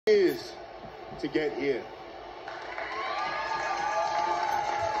years to get here.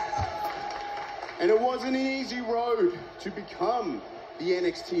 And it wasn't an easy road to become the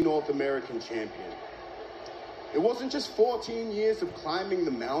NXT North American champion. It wasn't just 14 years of climbing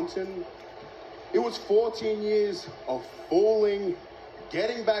the mountain. It was 14 years of falling,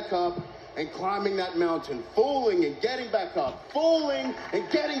 getting back up, and climbing that mountain, falling and getting back up, falling and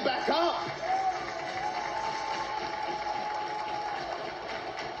getting back up.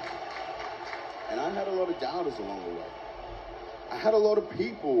 And I had a lot of doubters along the way. I had a lot of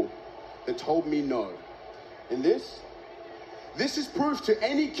people that told me no. And this is proof to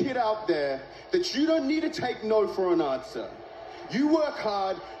any kid out there that you don't need to take no for an answer. You work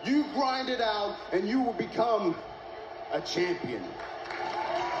hard, you grind it out, and you will become a champion.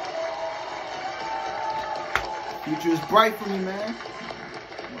 Future is bright for me, man.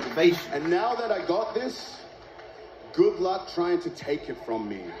 Motivation. And now that I got this, good luck trying to take it from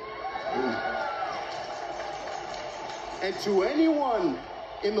me. And to anyone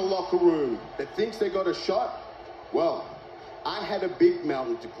in the locker room that thinks they got a shot, well, I had a big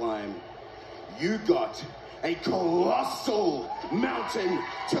mountain to climb. You got a colossal mountain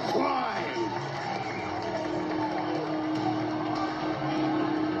to climb.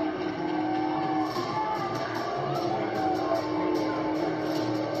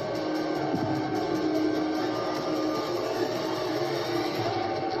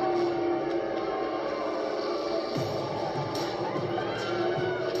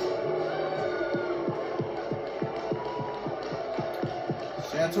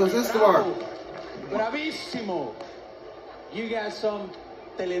 Santos, Escobar. Bravissimo. You got some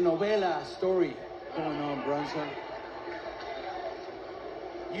telenovela story going on, Bronson.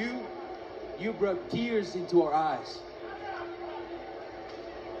 You brought tears into our eyes.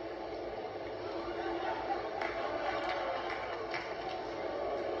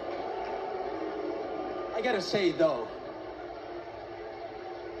 I gotta say, though,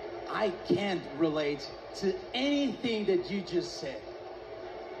 I can't relate to anything that you just said.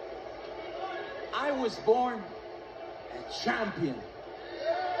 I was born a champion.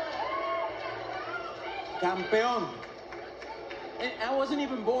 Campeón. And I wasn't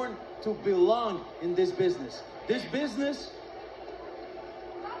even born to belong in this business. This business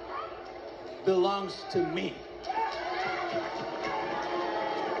belongs to me.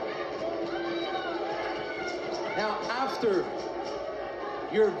 Now, after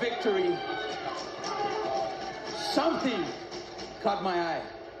your victory, something caught my eye.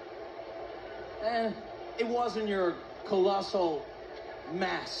 And it wasn't your colossal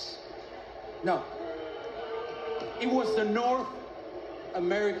mass. No. It was the North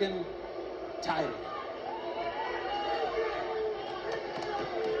American title.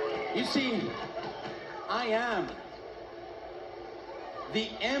 You see, I am the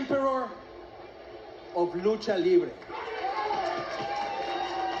Emperor of Lucha Libre.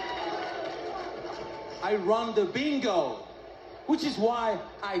 I run the bingo, which is why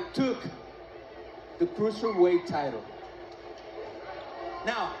I took the Cruiserweight title.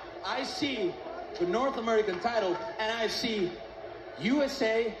 Now, I see the North American title, and I see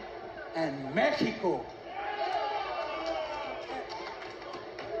USA and Mexico.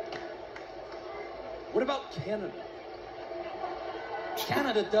 What about Canada?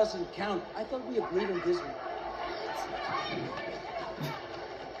 Canada doesn't count. I thought we agreed on this one.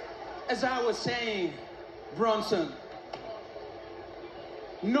 As I was saying, Bronson,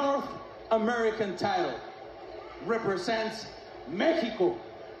 North American title represents Mexico,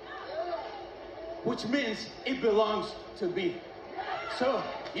 which means it belongs to me. So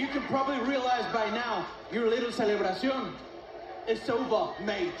you can probably realize by now your little celebration is over,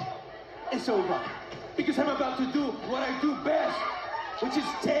 mate. It's over. Because I'm about to do what I do best, which is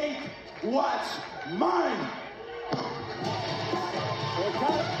take what's mine.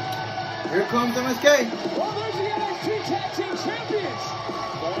 Here comes MSK. Well, there's the NXT Tag Team Champions.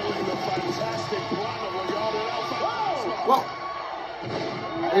 Following the fantastic run of Whoa.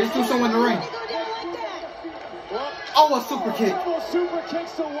 There's still someone in the ring. Oh, a super kick. Super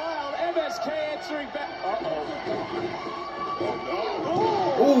kicks to Wild. MSK answering back.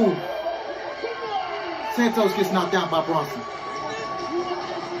 Ooh. Santos gets knocked out by Bronson.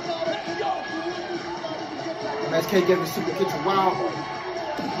 MSK gave a super kick to Wild.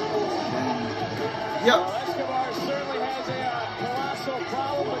 Yep. Escobar certainly has a colossal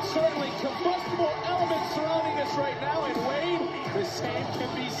problem, but certainly combustible elements surrounding us right now. And Wade, the same can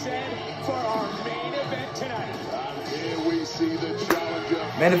be said for our main event tonight. Here we see the challenger.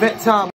 Main event time.